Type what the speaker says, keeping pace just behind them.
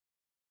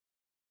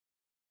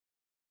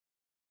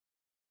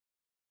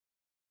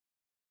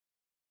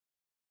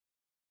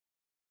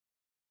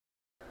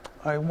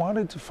I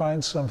wanted to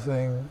find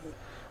something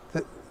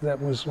that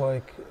was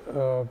like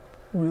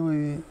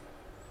really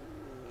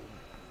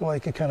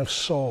like a kind of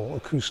soul,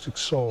 acoustic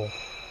soul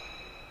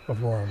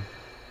of Rome.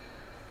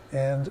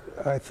 And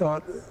I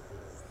thought,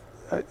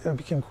 I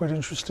became quite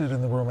interested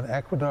in the Roman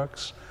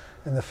aqueducts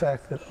and the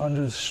fact that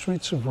under the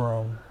streets of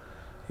Rome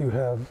you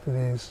have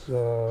these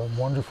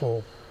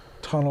wonderful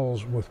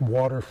tunnels with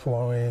water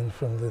flowing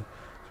from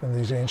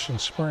these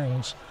ancient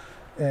springs.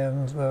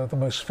 And the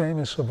most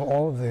famous of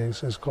all of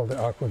these is called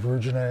the Aqua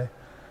Vergine,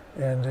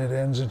 and it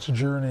ends its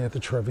journey at the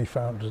Trevi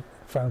Fountain.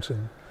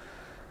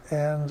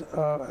 And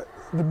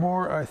the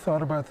more I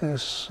thought about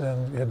this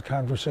and had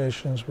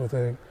conversations with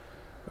a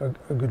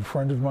good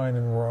friend of mine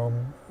in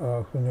Rome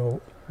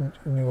who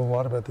knew a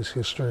lot about this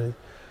history,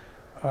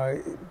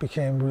 I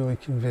became really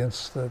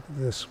convinced that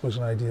this was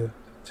an idea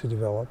to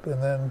develop.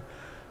 And then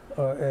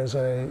as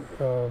I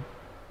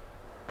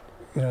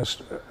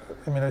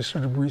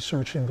started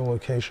researching the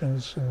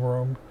locations in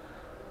Rome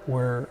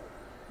where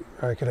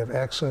I could have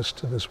access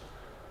to this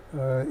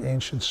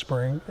ancient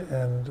spring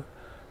and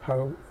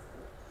how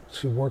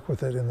to work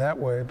with it in that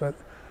way. But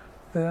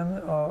then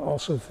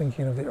also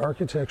thinking of the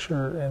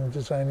architecture and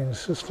designing a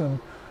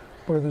system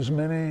where there's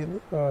many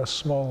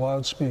small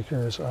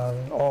loudspeakers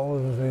on all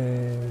of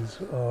these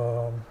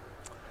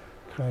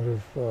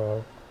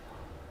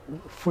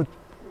foot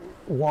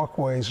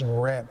walkways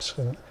and ramps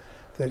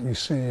that you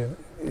see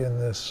in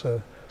this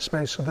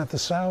space, so that the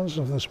sounds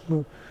of this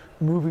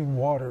moving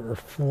water are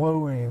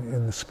flowing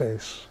in the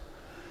space.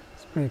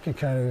 It's a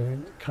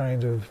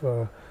kind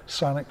of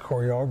sonic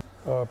choreography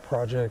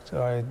project.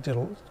 I did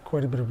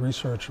quite a bit of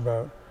research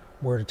about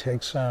where to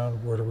take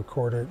sound, where to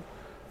record it,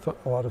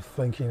 a lot of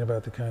thinking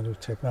about the kind of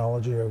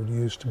technology I would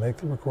use to make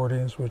the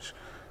recordings, which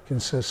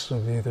consists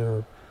of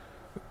either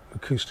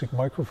acoustic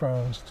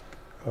microphones,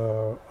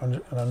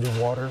 an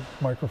underwater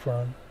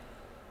microphone,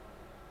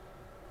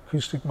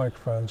 acoustic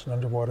microphones, an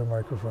underwater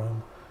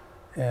microphone,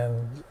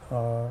 and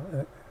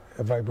a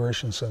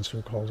vibration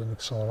sensor called an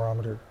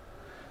accelerometer.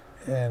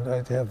 And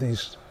I have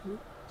these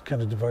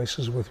kind of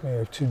devices with me. I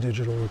have 2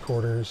 digital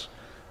recorders.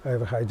 I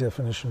have a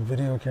high-definition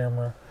video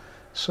camera.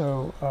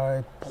 So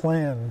I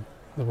plan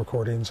the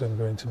recordings I'm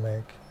going to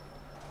make.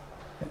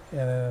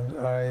 And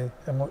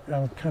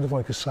I'm kind of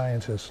like a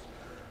scientist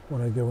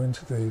when I go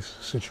into these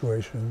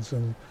situations.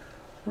 And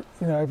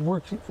I've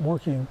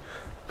working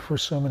for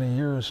so many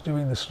years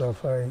doing this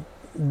stuff. I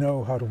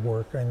know how to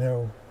work. I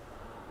know,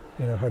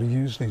 how to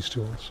use these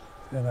tools,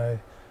 and I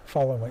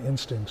follow my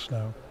instincts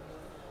now.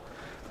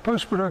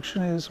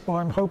 Post-production is, well,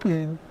 I'm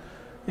hoping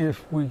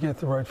if we get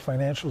the right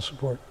financial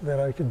support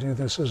that I can do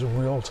this as a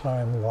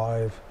real-time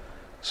live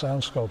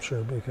sound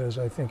sculpture, because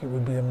I think it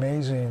would be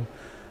amazing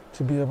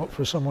to be able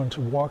for someone to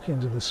walk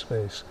into this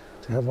space,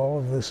 to have all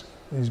of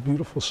these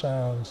beautiful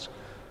sounds,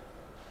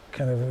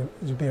 kind of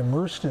to be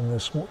immersed in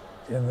this,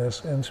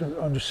 and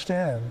to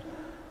understand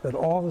that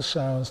all the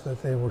sounds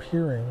that they were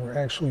hearing were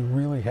actually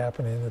really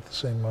happening at the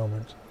same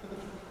moment.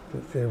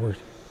 That they were,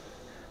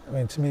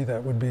 to me,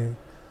 that would be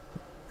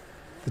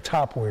the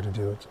top way to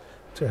do it,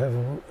 to have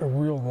a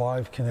real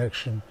live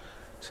connection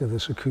to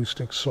this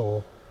acoustic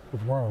soul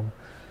of Rome.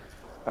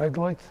 I'd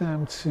like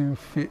them to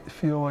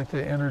feel like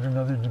they entered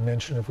another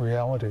dimension of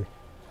reality.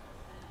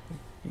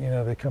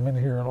 They come in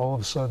here and all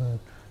of a sudden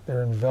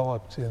they're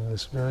enveloped in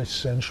this very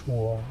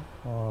sensual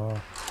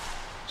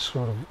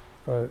sort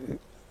of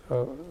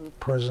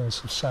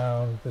presence of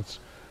sound that's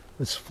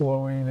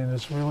flowing, and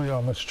it's really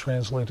almost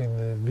translating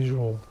the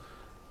visual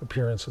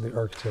appearance of the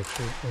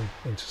architecture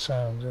into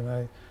sound.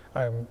 And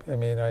I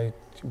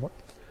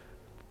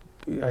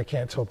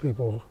can't tell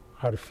people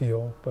how to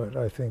feel, but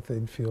I think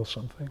they'd feel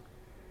something.